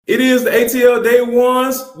It is the ATL Day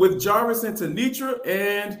Ones with Jarvis and Tenitra.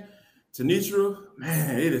 And Tenitra,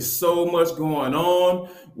 man, it is so much going on.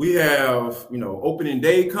 We have, opening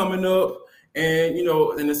day coming up. And,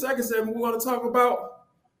 in the second segment, we're going to talk about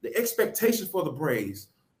the expectations for the Braves.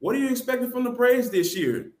 What are you expecting from the Braves this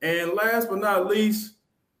year? And last but not least,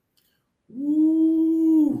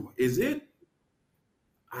 is it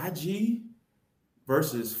IG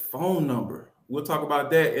versus phone number? We'll talk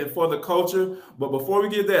about that and for the culture. But before we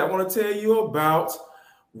get that, I want to tell you about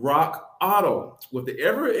Rock Auto. With the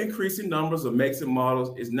ever-increasing numbers of makes and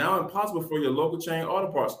models, it's now impossible for your local chain auto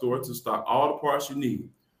parts store to stock all the parts you need.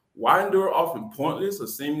 Why endure often pointless or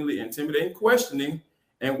seemingly intimidating questioning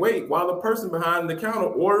and wait while the person behind the counter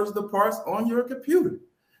orders the parts on your computer,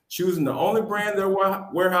 choosing the only brand their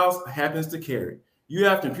warehouse happens to carry? You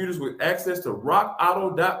have computers with access to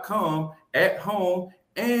rockauto.com at home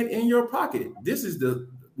and in your pocket. This is the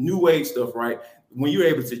new age stuff, right? When you're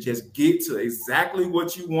able to just get to exactly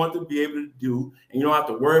what you want to be able to do, and you don't have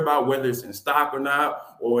to worry about whether it's in stock or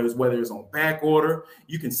not, or whether it's on back order.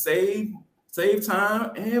 You can save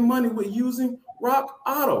time and money with using Rock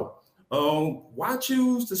Auto. Why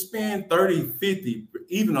choose to spend 30, 50,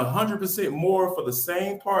 even 100% more for the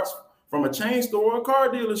same parts from a chain store or car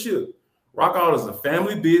dealership? Rock Auto is a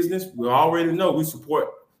family business. We already know we support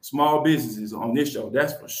small businesses on this show,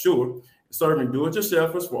 that's for sure. Serving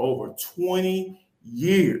do-it-yourselfers for over 20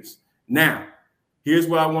 years. Now, here's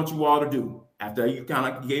what I want you all to do. After I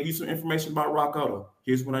kind of gave you some information about Rock Auto,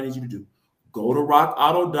 here's what I need you to do. Go to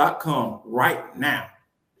rockauto.com right now.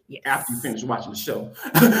 Yes. After you finish watching the show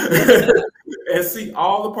and see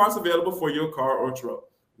all the parts available for your car or truck.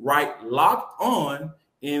 Right, locked on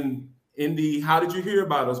in the How Did You Hear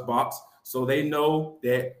About Us box, so they know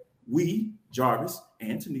that we, Jarvis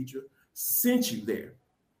and Tenitra, sent you there.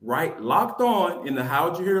 Right, locked on in the How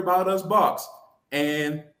Did You Hear About Us box,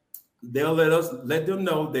 and they'll let them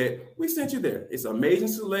know that we sent you there. It's amazing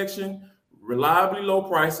selection, reliably low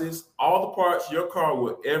prices, all the parts your car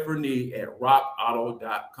will ever need at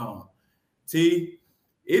rockauto.com. T,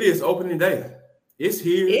 it is opening day. It's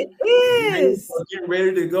here. It is. Getting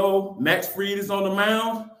ready to go. Max Fried is on the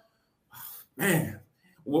mound. Man,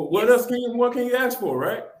 what else can you ask for,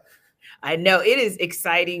 right? I know it is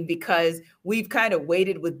exciting because we've kind of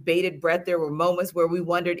waited with bated breath. There were moments where we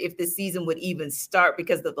wondered if the season would even start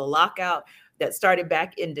because of the lockout that started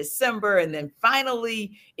back in December. And then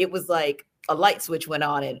finally it was like a light switch went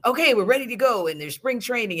on and okay, we're ready to go. And there's spring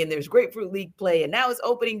training and there's Grapefruit League play. And now it's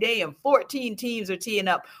opening day and 14 teams are teeing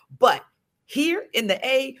up. But here in the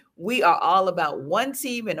A, we are all about one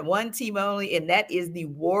team and one team only. And that is the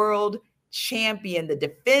world champion, the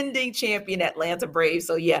defending champion Atlanta Braves.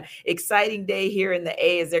 So yeah, exciting day here in the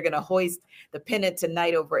A as they're going to hoist the pennant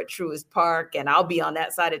tonight over at Truist Park. And I'll be on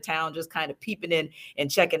that side of town, just kind of peeping in and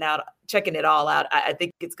checking it all out. I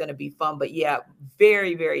think it's going to be fun, but yeah,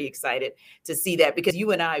 very, very excited to see that because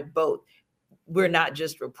you and I both, we're not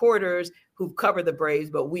just reporters who cover the Braves,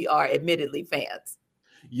 but we are admittedly fans.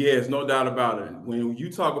 Yes, no doubt about it. When you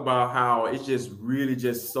talk about how it's just really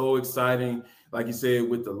just so exciting, like you said,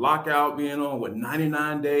 with the lockout being on, with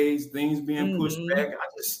 99 days, things being pushed back,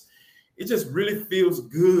 it just really feels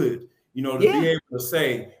good, to be able to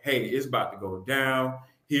say, hey, it's about to go down.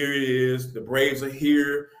 Here it is. The Braves are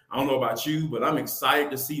here. I don't know about you, but I'm excited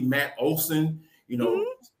to see Matt Olson,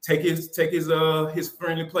 take his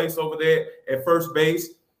friendly place over there at first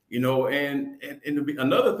base. And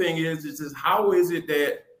another thing is just how is it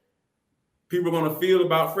that people are going to feel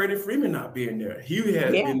about Freddie Freeman not being there? He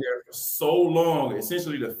has been there for so long,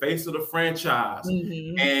 essentially the face of the franchise,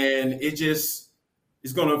 and it's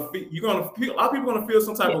going to feel. A lot of people are going to feel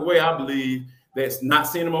some type of way. I believe that's not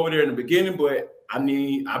seeing him over there in the beginning, but I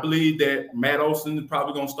believe that Matt Olson is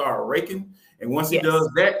probably going to start raking, and once he does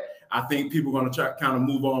that, I think people are going to try kind of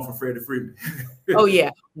move on from Freddie Freeman. Oh,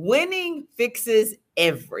 yeah. Winning fixes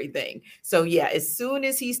everything. So, yeah, as soon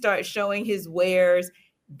as he starts showing his wares,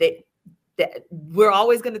 that we're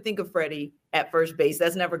always going to think of Freddie at first base.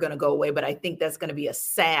 That's never going to go away. But I think that's going to be a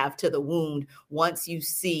salve to the wound once you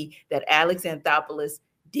see that Alex Anthopoulos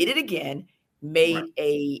did it again, made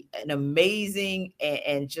an amazing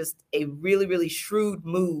and just a really, really shrewd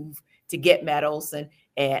move to get Matt Olson.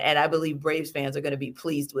 And I believe Braves fans are going to be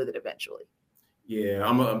pleased with it eventually. Yeah,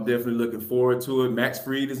 I'm definitely looking forward to it. Max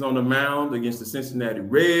Fried is on the mound against the Cincinnati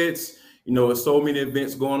Reds. There's so many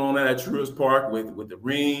events going on at Truist Park with the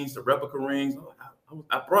rings, the replica rings.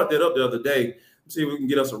 I brought that up the other day. Let's see if we can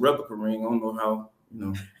get us a replica ring. I don't know how,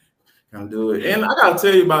 kind of do it. And I got to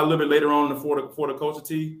tell you about a little bit later on for the culture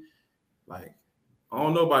tee. Like, I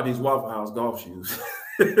don't know about these Waffle House golf shoes.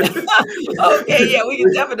 Okay, yeah, we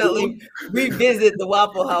can definitely revisit the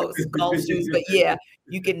Waffle House golf shoes. But yeah,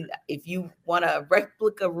 you can, if you want a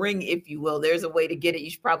replica ring, if you will, there's a way to get it. You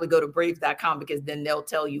should probably go to braves.com because then they'll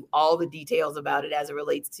tell you all the details about it as it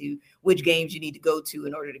relates to which games you need to go to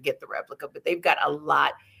in order to get the replica. But they've got a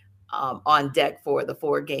lot on deck for the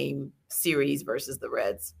 4-game series versus the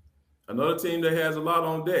Reds. Another team that has a lot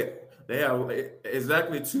on deck. They have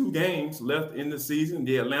exactly 2 games left in the season.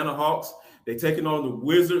 The Atlanta Hawks, they taking on the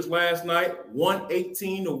Wizards last night,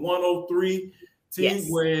 118-103. Team, Yes.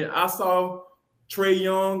 when I saw Trae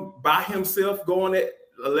Young by himself going at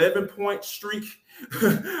 11-point streak,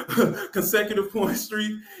 consecutive point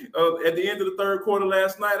streak at the end of the third quarter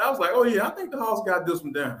last night, I was like, oh yeah, I think the Hawks got this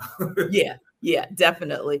one down. Yeah,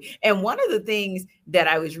 definitely. And one of the things that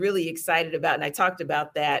I was really excited about, and I talked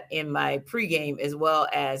about that in my pregame as well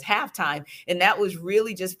as halftime, and that was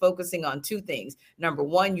really just focusing on 2 things. Number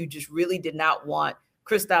one, you just really did not want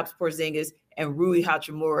Kristaps Porzingis and Rui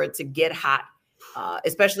Hachimura to get hot,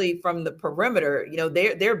 especially from the perimeter. You know,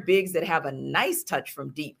 they're bigs that have a nice touch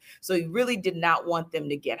from deep. So you really did not want them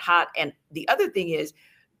to get hot. And the other thing is,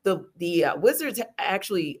 the Wizards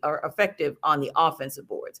actually are effective on the offensive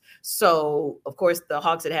boards. So, of course, the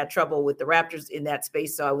Hawks had trouble with the Raptors in that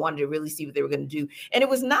space. So I wanted to really see what they were going to do. And it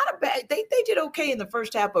was not a bad, they did okay in the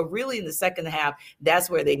first half, but really in the second half, that's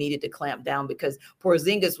where they needed to clamp down because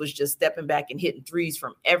Porzingis was just stepping back and hitting threes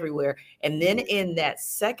from everywhere. And then in that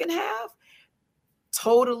second half,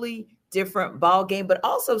 totally different ball game, but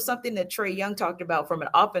also something that Trae Young talked about from an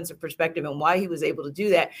offensive perspective and why he was able to do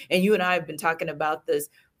that. And you and I have been talking about this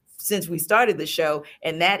since we started the show,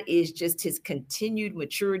 and that is just his continued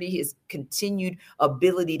maturity, his continued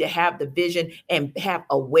ability to have the vision and have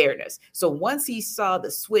awareness. So once he saw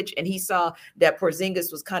the switch and he saw that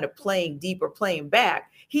Porzingis was kind of playing deep or playing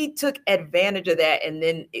back, he took advantage of that. And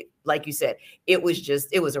then, like you said, it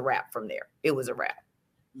was a wrap from there. It was a wrap.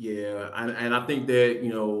 Yeah, and I think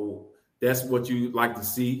that, that's what you like to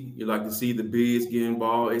see. You like to see the bigs get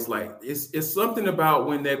involved. It's like it's something about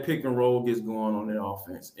when that pick and roll gets going on their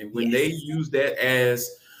offense, and when they use that as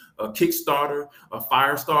a kickstarter, a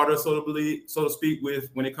fire starter, so to speak,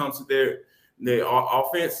 with when it comes to their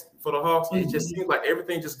offense for the Hawks. It just seems like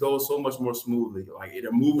everything just goes so much more smoothly. Like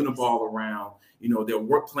they're moving the ball around.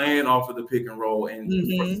 They're playing off of the pick and roll, and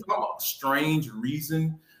for some strange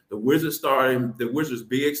reason, the Wizards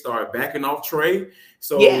big started backing off Trae.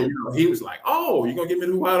 So he was like, "Oh, you're gonna give me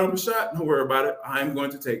the wide open shot? Don't worry about it. I'm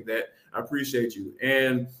going to take that. I appreciate you."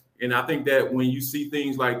 And I think that when you see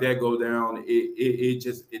things like that go down,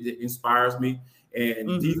 it inspires me.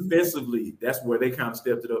 And defensively, that's where they kind of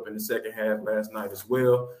stepped it up in the second half last night as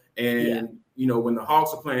well. And when the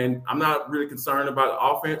Hawks are playing, I'm not really concerned about the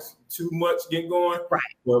offense too much getting going. Right.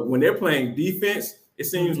 But when they're playing defense, it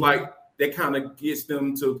seems like that kind of gets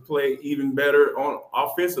them to play even better on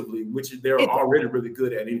offensively, which they're already really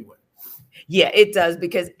good at anyway. Yeah, it does,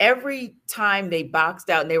 because every time they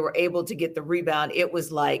boxed out and they were able to get the rebound, it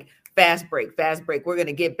was like fast break. We're going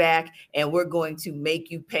to get back and we're going to make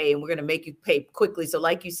you pay, and we're going to make you pay quickly. So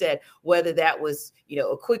like you said, whether that was,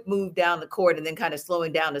 a quick move down the court and then kind of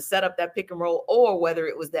slowing down to set up that pick and roll, or whether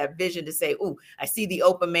it was that vision to say, "Ooh, I see the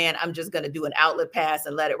open man. I'm just going to do an outlet pass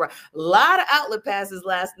and let it run." A lot of outlet passes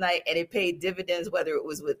last night, and it paid dividends, whether it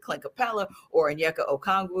was with Clint Capella or Onyeka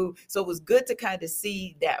Okongwu. So it was good to kind of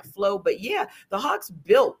see that flow. But yeah, the Hawks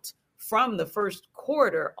built from the first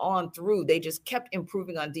quarter on through. They just kept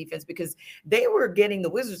improving on defense because they were getting the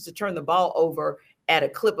Wizards to turn the ball over at a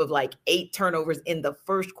clip of like 8 turnovers in the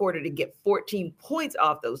first quarter to get 14 points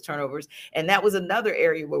off those turnovers. And that was another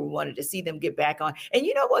area where we wanted to see them get back on. And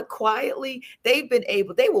you know what? Quietly, they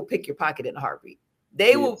will pick your pocket in a heartbeat.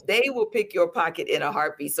 They will pick your pocket in a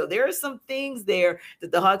heartbeat. So there are some things there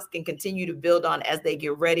that the Hawks can continue to build on as they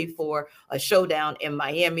get ready for a showdown in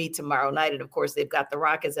Miami tomorrow night. And of course, they've got the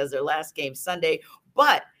Rockets as their last game Sunday.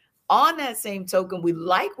 But on that same token, we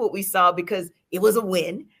like what we saw because it was a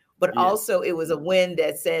win, but also it was a win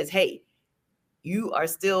that says, hey, you are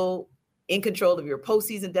still in control of your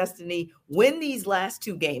postseason destiny. Win these last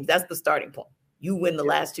 2 games. That's the starting point. You win the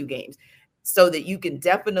last 2 games, so that you can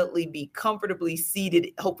definitely be comfortably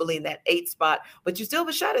seated, hopefully in that 8th spot, but you still have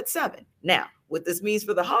a shot at 7. Now, what this means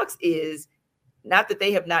for the Hawks is not that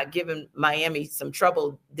they have not given Miami some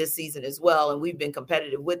trouble this season as well, and we've been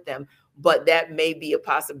competitive with them, but that may be a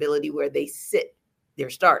possibility where they sit their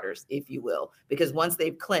starters, if you will, because once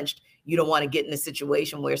they've clinched, you don't want to get in a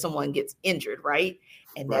situation where someone gets injured, right?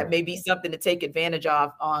 And that may be something to take advantage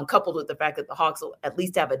of, coupled with the fact that the Hawks will at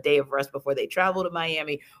least have a day of rest before they travel to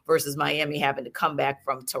Miami, versus Miami having to come back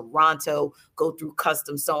from Toronto, go through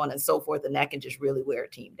customs, so on and so forth. And that can just really wear a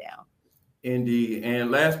team down. Indeed.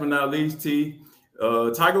 And last but not least,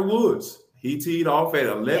 Tiger Woods. He teed off at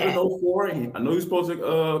Yeah. 11:04. I know he was supposed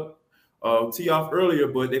to tee off earlier,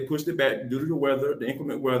 but they pushed it back due to the weather, the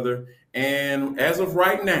inclement weather. And as of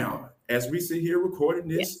right now, as we sit here recording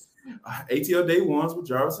this Yes. ATL Day Ones with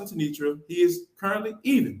Jarvis and Tenitra, he is currently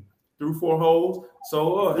even through 4 holes.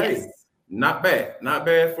 So, hey, Yes. not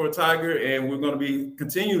bad for Tiger. And we're going to be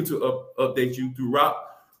continue to update you throughout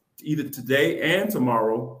either today and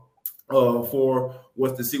tomorrow for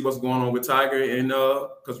what's to see what's going on with Tiger, and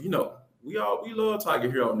because we love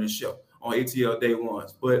Tiger here on this show on ATL Day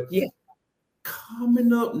Ones. But Yeah.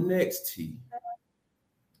 coming up next,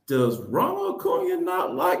 does Ronald Acuna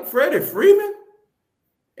not like Freddie Freeman?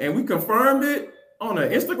 And we confirmed it on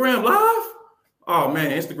an Instagram Live. Oh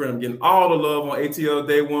man, Instagram getting all the love on ATL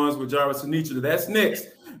Day Ones with Jarvis and Tenitra. That's next,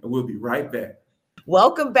 and we'll be right back.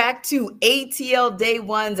 Welcome back to ATL Day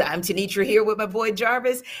Ones. I'm Tenitra here with my boy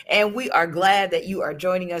Jarvis, and we are glad that you are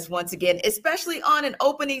joining us once again, especially on an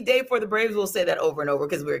opening day for the Braves. We'll say that over and over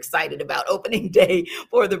because we're excited about opening day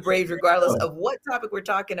for the Braves, regardless of what topic we're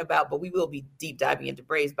talking about. But we will be deep diving into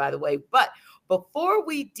Braves, by the way. But before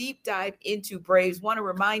we deep dive into Braves, want to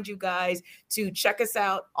remind you guys to check us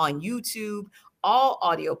out on YouTube, all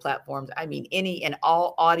audio platforms. I mean, any and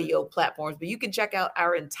all audio platforms, but you can check out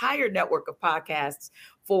our entire network of podcasts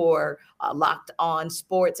for Locked On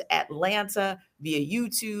Sports Atlanta via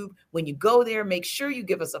YouTube. When you go there, make sure you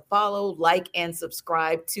give us a follow, like, and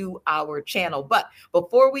subscribe to our channel. But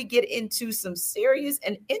before we get into some serious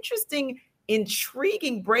and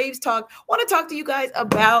intriguing Braves talk, I want to talk to you guys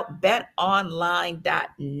about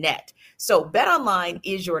betonline.net. So BetOnline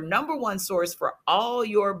is your number one source for all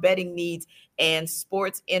your betting needs and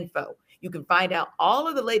sports info. You can find out all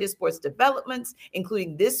of the latest sports developments,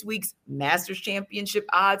 including this week's Masters Championship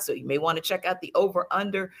odds. So you may want to check out the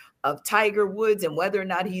over-under of Tiger Woods and whether or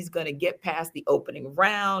not he's going to get past the opening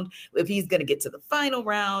round, if he's going to get to the final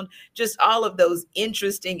round, just all of those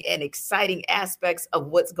interesting and exciting aspects of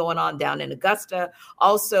what's going on down in Augusta.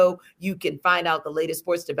 Also, you can find out the latest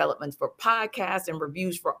sports developments for podcasts and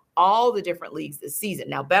reviews for all the different leagues this season.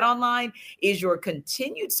 Now, BetOnline is your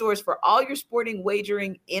continued source for all your sporting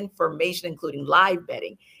wagering information, including live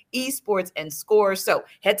betting, esports, and scores. So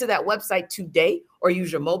head to that website today or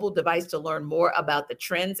use your mobile device to learn more about the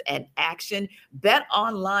trends and action. Bet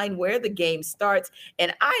online where the game starts.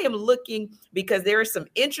 And I am looking because there are some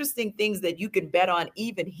interesting things that you can bet on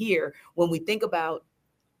even here when we think about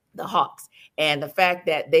the Hawks and the fact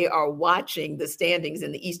that they are watching the standings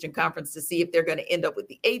in the Eastern Conference to see if they're going to end up with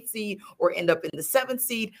the 8th seed or end up in the 7th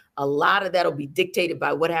seed. A lot of that will be dictated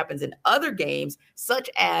by what happens in other games, such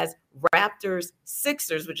as Raptors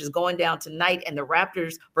Sixers, which is going down tonight. And the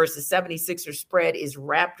Raptors versus 76ers spread is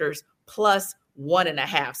Raptors plus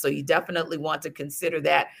 1.5. So you definitely want to consider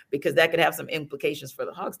that because that could have some implications for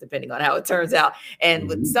the Hawks, depending on how it turns out. And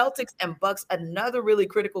with Celtics and Bucks, another really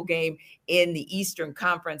critical game in the Eastern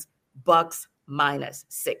Conference, Bucks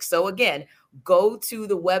 -6. So again, go to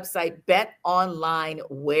the website, Bet Online,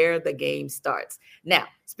 where the game starts. Now,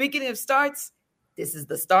 speaking of starts, this is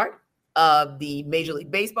the start of the Major League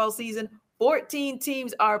Baseball season. 14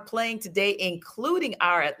 teams are playing today, including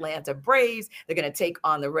our Atlanta Braves. They're going to take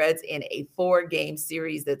on the Reds in a 4-game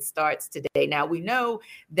series that starts today. Now, we know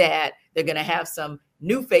that they're going to have some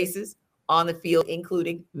new faces on the field,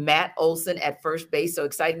 including Matt Olson at first base. So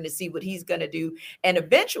exciting to see what he's going to do. And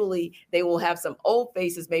eventually they will have some old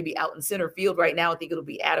faces maybe out in center field. Right now, I think it'll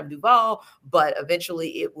be Adam Duvall, but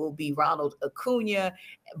eventually it will be Ronald Acuna.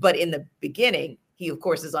 But in the beginning, he, of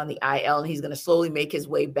course, is on the IL, and he's going to slowly make his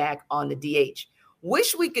way back on the DH.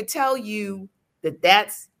 Wish we could tell you that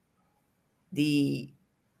that's the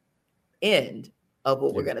end of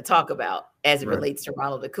what we're going to talk about as it relates to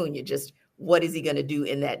Ronald Acuna. Just what is he going to do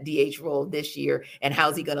in that DH role this year, and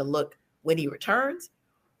how's he going to look when he returns?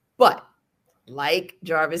 But like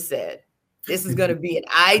Jarvis said, this is going to be an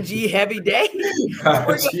IG heavy day. We're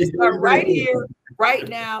going to start right here, right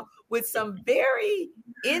now, with some very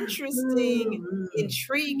interesting,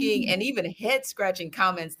 intriguing, and even head-scratching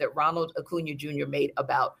comments that Ronald Acuna Jr. made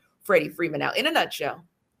about Freddie Freeman. Now, in a nutshell,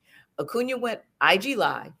 Acuna went IG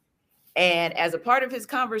Live, and as a part of his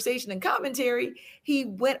conversation and commentary, he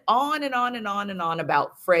went on and on and on and on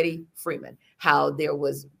about Freddie Freeman, how there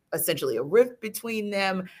was essentially a rift between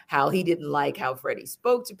them, how he didn't like how Freddie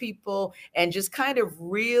spoke to people, and just kind of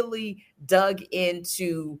really dug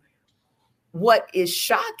into what is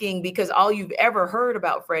shocking, because all you've ever heard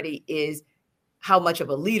about Freddie is how much of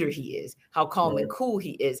a leader he is, how calm and cool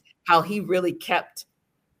he is, how he really kept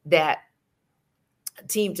that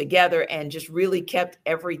team together and just really kept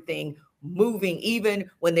everything moving, even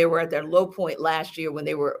when they were at their low point last year, when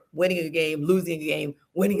they were winning a game, losing a game,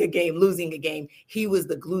 winning a game, losing a game. He was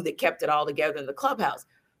the glue that kept it all together in the clubhouse.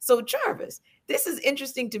 So Jarvis, this is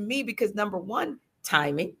interesting to me because number one,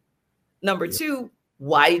 timing. Number two,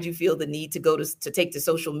 why did you feel the need to go to take to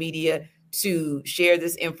social media to share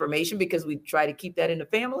this information? Because we try to keep that in the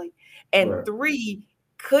family. And Right. three,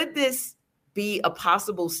 could this be a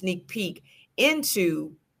possible sneak peek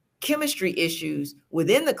into chemistry issues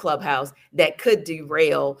within the clubhouse that could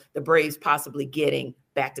derail the Braves possibly getting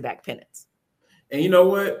back-to-back pennants? And you know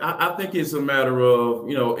what? I think it's a matter of,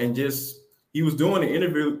 and just he was doing an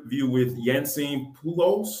interview with Yancine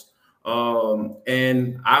Pulos.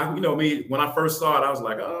 And when I first saw it, I was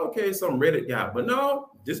like, oh, okay, some Reddit guy. But no,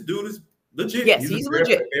 this dude is legit. Yes, He's a he's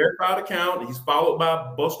legit. verified account. He's followed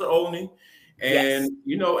by Buster Olney. And,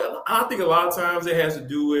 I think a lot of times it has to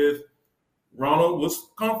do with Ronald was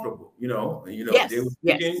comfortable, they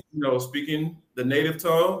were speaking the native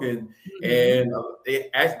tongue, and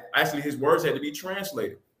actually his words had to be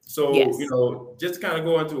translated. So, just to kind of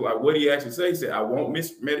go into like what he actually said, he said, "I won't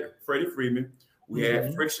miss Freddie Freeman. We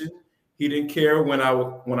had friction. He didn't care when I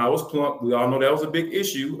was plunked. We all know that was a big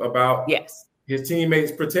issue about his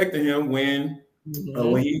teammates protecting him when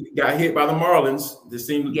he got hit by the Marlins. This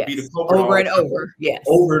seemed to be the culprit over and over,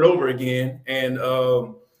 over and over again, and."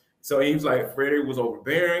 So he was like, Freddie was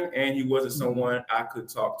overbearing, and he wasn't someone I could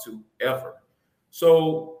talk to ever.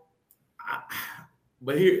 So,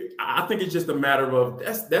 I think it's just a matter of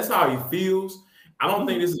that's how he feels. I don't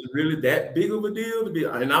think this is really that big of a deal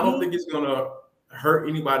and I don't think it's gonna hurt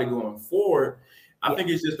anybody going forward. I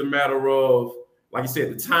think it's just a matter of, like you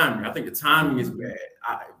said, the timing. I think the timing is bad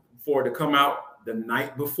for it to come out the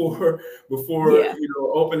night before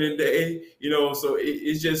opening day. So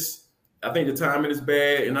it's just. I think the timing is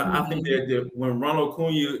bad, and I think that when Ronald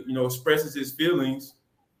Acuna, expresses his feelings,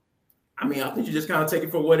 I think you just kind of take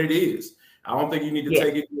it for what it is. I don't think you need to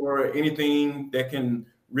take it for anything that can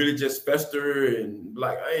really just fester and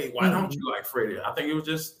like, hey, why don't you like Freddie? I think it was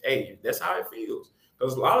just, hey, that's how it feels.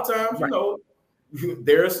 Because a lot of times,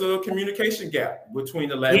 there's a communication gap between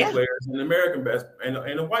the Latin players and the American best and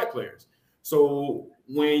the white players. So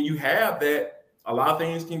when you have that, a lot of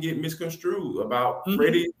things can get misconstrued about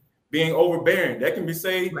Freddie being overbearing. That can be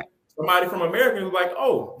somebody from America is like,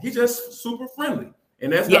 oh, he's just super friendly.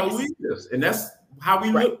 And that's how he is. And that's how we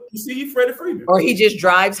look to see Freddie Freeman. Or he just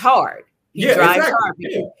drives hard. He drives hard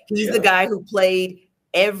because he's the guy who played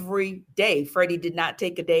every day. Freddie did not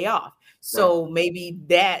take a day off. So maybe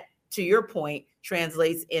that, to your point,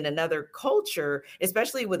 translates in another culture,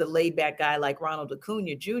 especially with a laid back guy like Ronald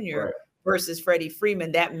Acuna Jr. Versus Freddie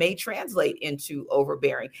Freeman, that may translate into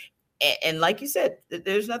overbearing. And like you said,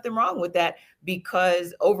 there's nothing wrong with that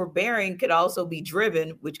because overbearing could also be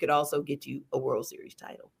driven, which could also get you a World Series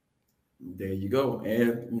title. There you go.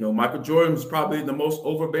 And, Michael Jordan was probably the most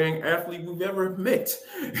overbearing athlete we've ever met.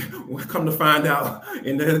 We come to find out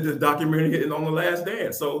in the documentary on The Last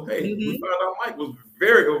Dance. So, hey, we found out Mike was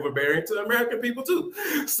very overbearing to American people too.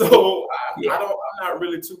 So I'm not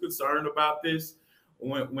really too concerned about this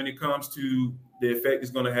when it comes to the effect it's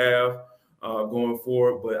going to have going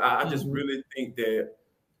forward. But I just really think that,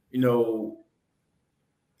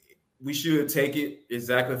 we should take it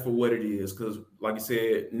exactly for what it is. Because like I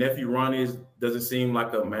said, nephew Ronnie doesn't seem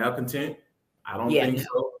like a malcontent. I don't think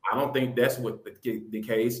so. I don't think that's what the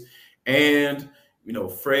case. And,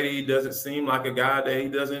 Freddie doesn't seem like a guy that he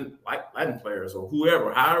doesn't like Latin players or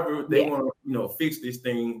whoever. However they want to, fix this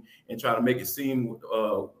thing and try to make it seem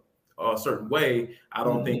a certain way, I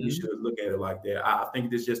don't think we should look at it like that. I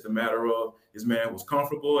think it's just a matter of this man was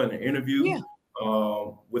comfortable in an interview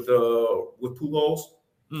with Pujols,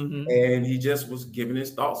 and he just was giving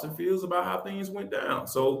his thoughts and feels about how things went down.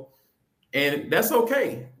 So, and that's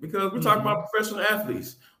okay because we're talking about professional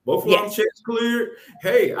athletes. Both of them checks cleared.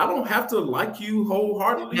 Hey, I don't have to like you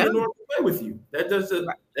wholeheartedly in order to play with you.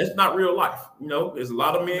 That's not real life. There's a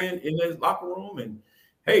lot of men in this locker room, and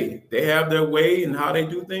hey, they have their way and how they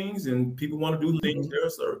do things, and people want to do things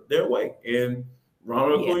their way. And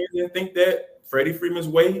Ronald Acuna didn't think that Freddie Freeman's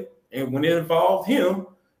way, and when it involved him,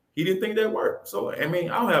 he didn't think that worked. So, I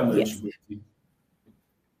don't have no issue with it.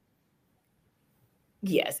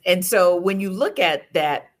 Yes. And so when you look at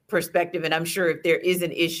that perspective, and I'm sure if there is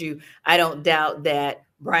an issue, I don't doubt that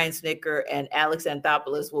Brian Snicker and Alex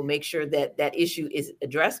Anthopoulos will make sure that that issue is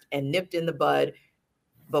addressed and nipped in the bud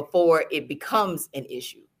before it becomes an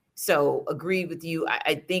issue. So agree with you.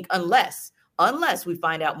 I think unless we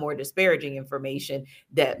find out more disparaging information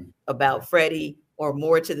about Freddie or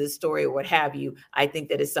more to this story or what have you, I think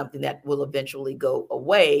that is something that will eventually go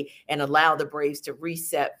away and allow the Braves to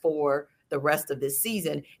reset for the rest of this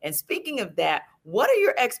season. And speaking of that, what are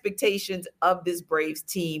your expectations of this Braves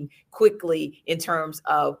team quickly in terms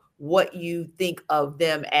of what you think of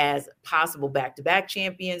them as possible back-to-back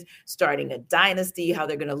champions, starting a dynasty, how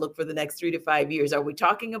they're going to look for the next 3 to 5 years? Are we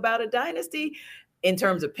talking about a dynasty in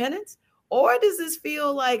terms of pennants? Or does this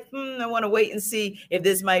feel like, I want to wait and see if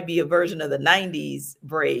this might be a version of the 90s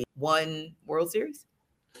Braves, one World Series?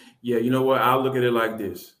 Yeah, you know what? I'll look at it like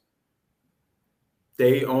this.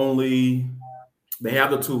 They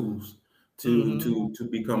have the tools to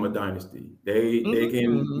become a dynasty. They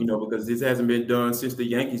can, because this hasn't been done since the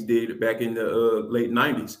Yankees did it back in the late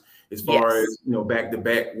 90s, as far as,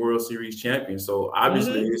 back-to-back World Series champions. So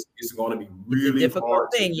obviously it's going to be really hard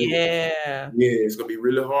to do. Yeah, it's going to be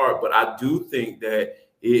really hard. But I do think that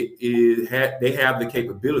they have the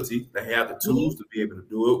capability, they have the tools to be able to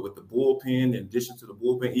do it with the bullpen, in addition to the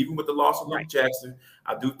bullpen, even with the loss of Luke Jackson.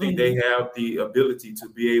 I do think they have the ability to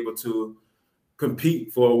be able to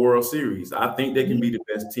compete for a World Series. I think they can be the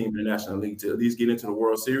best team in the National League to at least get into the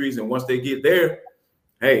World Series. And once they get there,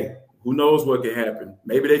 hey, who knows what can happen?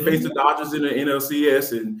 Maybe they face the Dodgers in the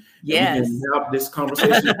NLCS, and we can have this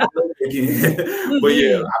conversation again. But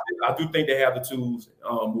yeah, I do think they have the tools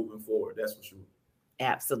moving forward. That's for sure.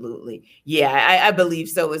 Absolutely. Yeah, I believe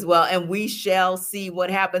so as well. And we shall see what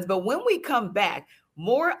happens. But when we come back,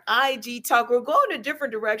 more IG talk. We're going a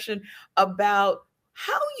different direction about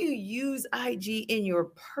how you use IG in your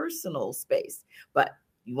personal space. But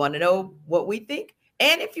you want to know what we think?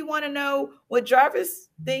 And if you want to know what Jarvis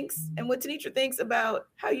thinks and what Tenitra thinks about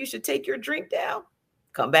how you should take your drink down,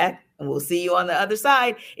 come back and we'll see you on the other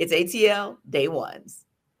side. It's ATL Day Ones.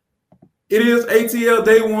 It is ATL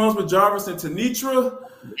Day Ones with Jarvis and Tenitra.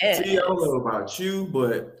 Yes. T, I don't know about you,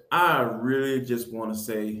 but I really just want to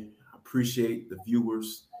say I appreciate the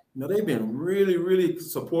viewers. They've been really, really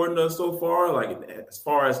supporting us so far, like as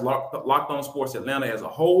far as Locked On Sports Atlanta as a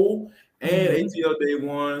whole, and ATL Day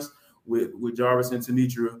Ones with Jarvis and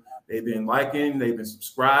Tenitra. They've been liking, they've been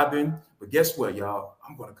subscribing. But guess what, y'all?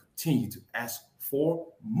 I'm going to continue to ask for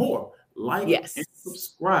more. Like and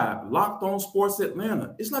subscribe. Locked On Sports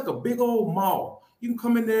Atlanta. It's like a big old mall. You can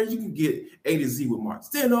come in there. You can get A to Z with Mark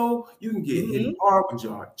Steno. You can get Hidden Bar with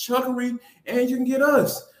John Chuckery. And you can get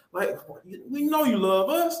us. Like, we know you love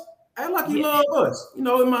us. Act like you love us. In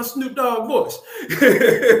my Snoop Dogg voice.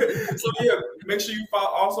 So, yeah, make sure you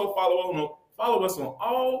follow us on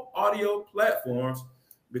all audio platforms,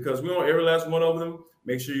 because we're on every last one of them.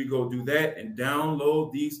 Make sure you go do that and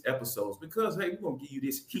download these episodes, because, hey, we're going to give you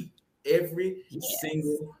this heat every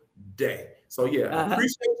single day. So I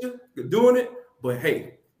appreciate you for doing it, but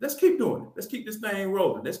hey, let's keep doing it. Let's keep this thing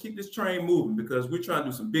rolling. Let's keep this train moving, because we're trying to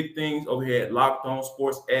do some big things over here at Locked On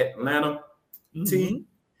Sports Atlanta. T,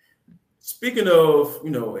 speaking of,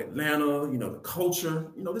 Atlanta, the culture,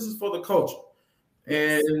 this is for the culture.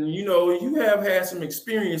 And, you have had some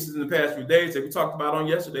experiences in the past few days that we talked about on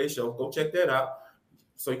yesterday's show. Go check that out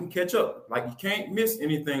so you can catch up. Like, you can't miss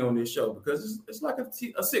anything on this show, because it's like a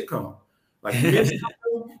sitcom. Like, you miss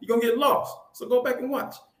something, you're going to get lost. So go back and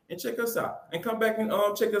watch and check us out, and come back and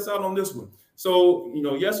check us out on this one. So,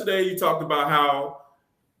 yesterday you talked about how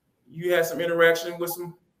you had some interaction with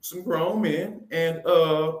some grown men, and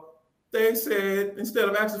they said, instead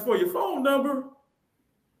of asking for your phone number,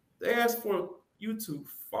 they asked for you to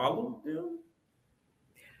follow them.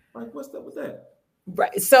 Like, what's up with that?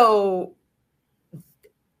 Right. So,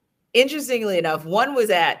 interestingly enough, one was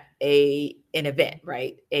at an event,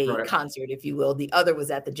 right? A concert, if you will. The other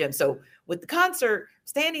was at the gym. So with the concert,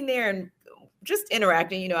 standing there and just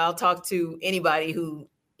interacting, I'll talk to anybody who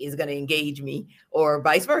is going to engage me, or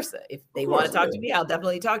vice versa. If they want to talk to me, I'll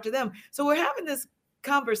definitely talk to them. So we're having this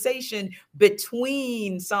conversation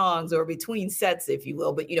between songs, or between sets, if you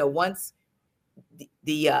will. But, once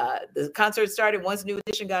the concert started, once New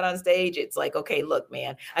Edition got on stage, it's like, okay, look,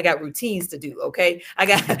 man, I got routines to do. Okay. I've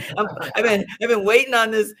been waiting on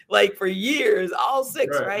this like for years, all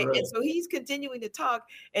six. Right. And so he's continuing to talk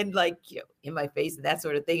and like, in my face and that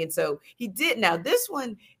sort of thing. And so he did. Now this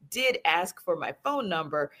one did ask for my phone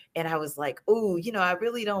number, and I was like, oh, I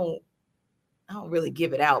don't really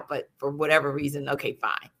give it out, but for whatever reason, okay,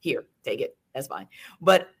 fine, here, take it. That's fine.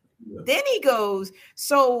 But then he goes,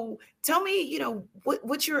 so tell me,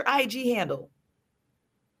 what's your IG handle?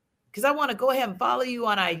 Because I want to go ahead and follow you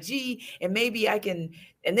on IG, and maybe I can.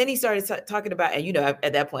 And then he started talking about, and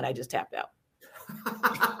at that point, I just tapped out.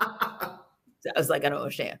 I was like, I don't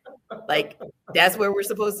understand. Like, that's where we're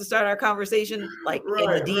supposed to start our conversation, like in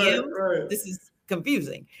the DM. Right. This is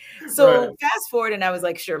confusing. So fast forward, and I was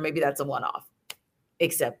like, sure, maybe that's a one-off.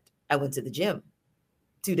 Except I went to the gym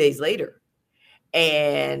 2 days later.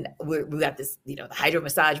 And we got this, the hydro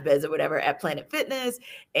massage beds or whatever at Planet Fitness.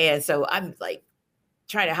 And so I'm like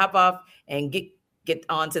trying to hop off and get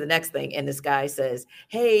on to the next thing. And this guy says,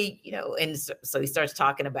 hey, and so he starts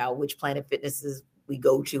talking about which Planet Fitnesses we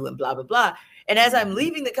go to and blah, blah, blah. And as I'm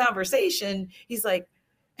leaving the conversation, he's like,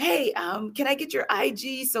 hey, can I get your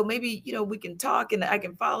IG? So maybe, we can talk and I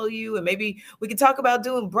can follow you and maybe we can talk about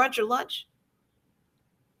doing brunch or lunch.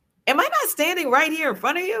 Am I not standing right here in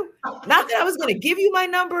front of you? Not that I was going to give you my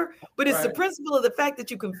number, but it's the principle of the fact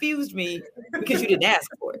that you confused me because you didn't ask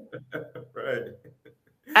for it. Right.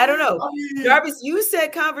 I don't know. Jarvis, you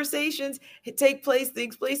said conversations take place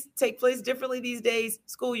differently these days.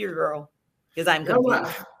 School your girl, because I'm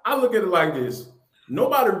confused. I look at it like this.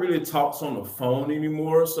 Nobody really talks on the phone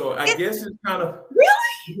anymore. So I guess it's kind of...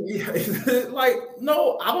 Really? Like,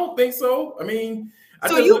 no, I don't think so. I mean...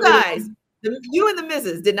 So you guys... You and the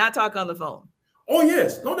missus did not talk on the phone. Oh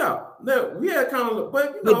yes, no doubt. We had kind of,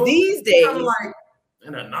 but these days, kind of like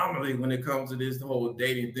an anomaly when it comes to this whole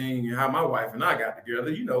dating thing and how my wife and I got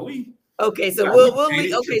together. We. Okay, so we'll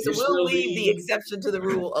leave. Okay, so we'll leave the exception to the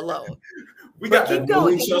rule alone. We got to know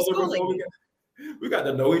each other before we got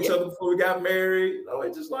to know each other before we got married.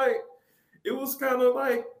 It's just like it was kind of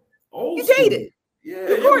like old school. Dated. Yeah,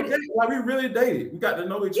 we really dated. We got to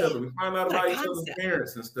know each other. We found out about each other's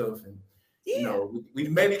parents and stuff, and we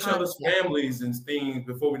met each other's families and things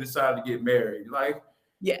before we decided to get married. I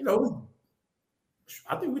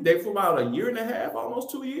think we dated for about a year and a half, almost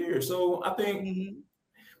 2 years. So I think,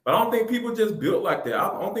 but I don't think people just built like that.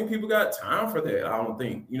 I don't think people got time for that. I don't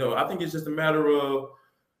think, I think it's just a matter of,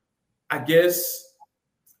 I guess.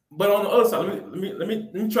 But on the other side, let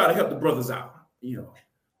me try to help the brothers out.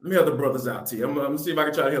 Let me help the brothers out, T. I'm gonna see if I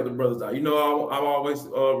can try to help the brothers out. I'm always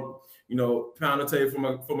pound the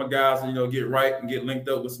table for my guys and get right and get linked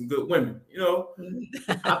up with some good women.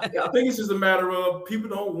 I think it's just a matter of people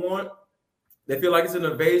don't want. They feel like it's an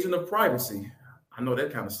invasion of privacy. I know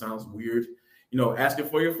that kind of sounds weird. Asking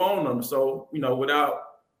for your phone number. So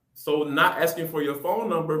not asking for your phone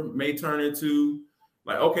number may turn into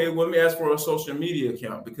like, okay, well, let me ask for a social media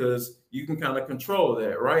account because you can kind of control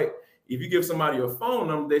that, right? If you give somebody your phone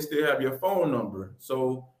number, they still have your phone number.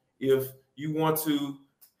 So if you want to,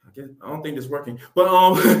 I don't think it's working, but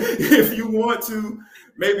if you want to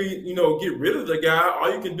maybe, get rid of the guy,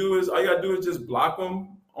 all you gotta do is just block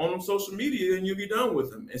him on social media and you'll be done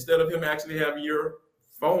with him instead of him actually having your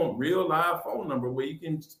real live phone number where you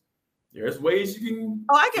can, there's ways you can.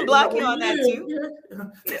 Oh, I can block you on that too.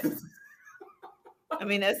 Yeah. I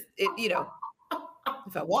mean, that's it,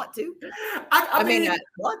 if I want to. I may not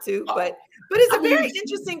want to, but it's a very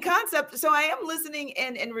interesting concept. So I am listening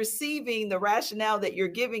and receiving the rationale that you're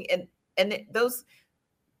giving, and those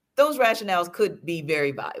rationales could be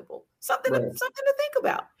very valuable. Something to think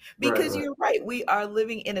about, because you're right. We are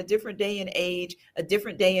living in a different day and age, a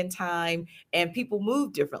different day and time, and people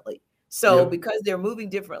move differently. So because they're moving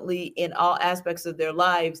differently in all aspects of their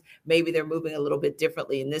lives, maybe they're moving a little bit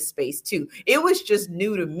differently in this space too. It was just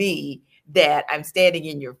new to me that I'm standing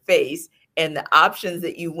in your face and the options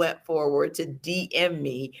that you went forward to DM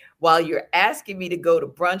me while you're asking me to go to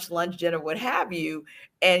brunch, lunch, dinner, what have you.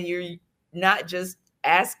 And you're not just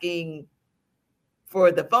asking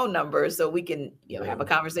for the phone number so we can have a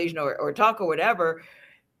conversation or talk or whatever.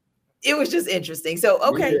 It was just interesting. So,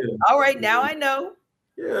 okay. All right. Now I know.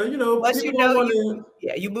 Yeah, plus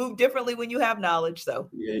you move differently when you have knowledge. So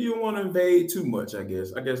you don't want to invade too much. I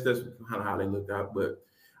guess that's kind of how they looked out. But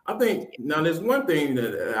I think now there's one thing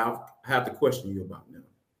that I have to question you about now.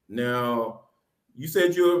 Now, you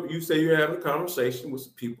said you're having a conversation with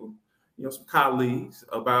some people, some colleagues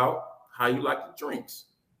about how you like the drinks.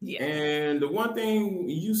 Yeah. And the one thing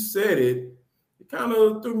you said it kind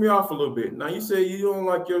of threw me off a little bit. Now you say you don't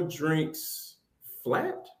like your drinks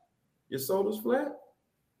flat, your sodas flat.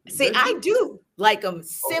 See, I do like them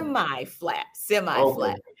semi-flat.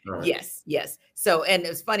 Right. Yes. So, and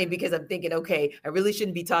it's funny because I'm thinking, okay, I really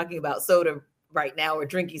shouldn't be talking about soda right now or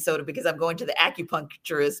drinking soda because I'm going to the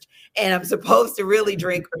acupuncturist and I'm supposed to really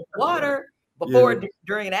drink water before,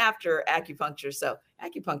 during, and after acupuncture. So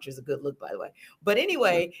acupuncture is a good look, by the way. But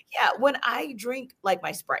anyway, when I drink like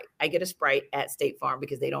my Sprite, I get a Sprite at State Farm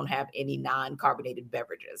because they don't have any non-carbonated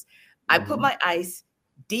beverages. I put my ice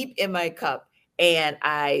deep in my cup and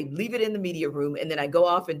I leave it in the media room. And then I go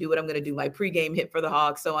off and do what I'm going to do, my pregame hit for the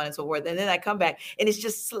Hawks, so on and so forth. And then I come back and it's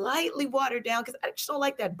just slightly watered down because I just don't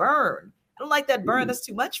like that burn. I don't like that burn. That's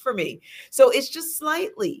too much for me. So it's just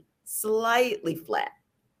slightly flat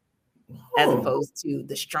as opposed to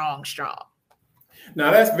the strong. Now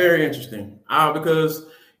that's very interesting because,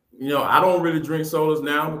 I don't really drink sodas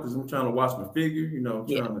now because I'm trying to watch my figure, trying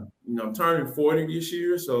to, I'm turning 40 this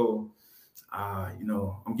year, so I'm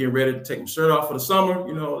getting ready to take my shirt off for the summer.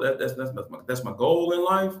 That's my goal in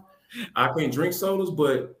life. I can't drink sodas,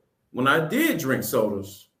 but when I did drink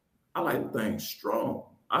sodas, I like the thing strong.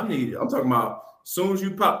 I need it. I'm talking about as soon as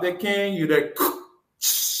you pop that can, you that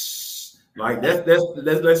like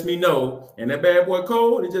that lets me know. And that bad boy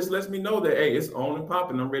cold, it just lets me know that hey, it's on and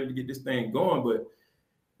popping. I'm ready to get this thing going. But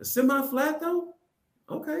the semi-flat though,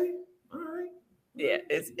 okay, all right. Yeah,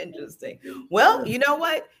 it's interesting. Well, you know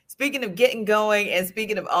what? Speaking of getting going and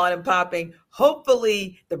speaking of on and popping,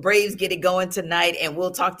 hopefully the Braves get it going tonight, and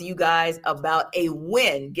we'll talk to you guys about a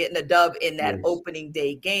win, getting a dub in that opening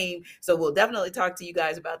day game. So we'll definitely talk to you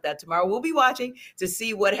guys about that tomorrow. We'll be watching to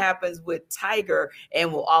see what happens with Tiger,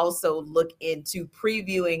 and we'll also look into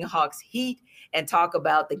previewing Hawks Heat and talk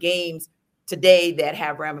about the games today that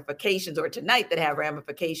have ramifications, or tonight that have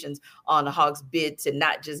ramifications on the Hawks' bid to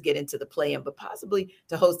not just get into the play-in, but possibly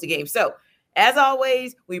to host a game. So as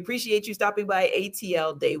always, we appreciate you stopping by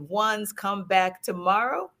ATL Day Ones. Come back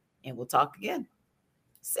tomorrow and we'll talk again.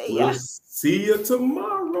 See ya. We'll see you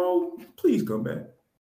tomorrow. Please come back.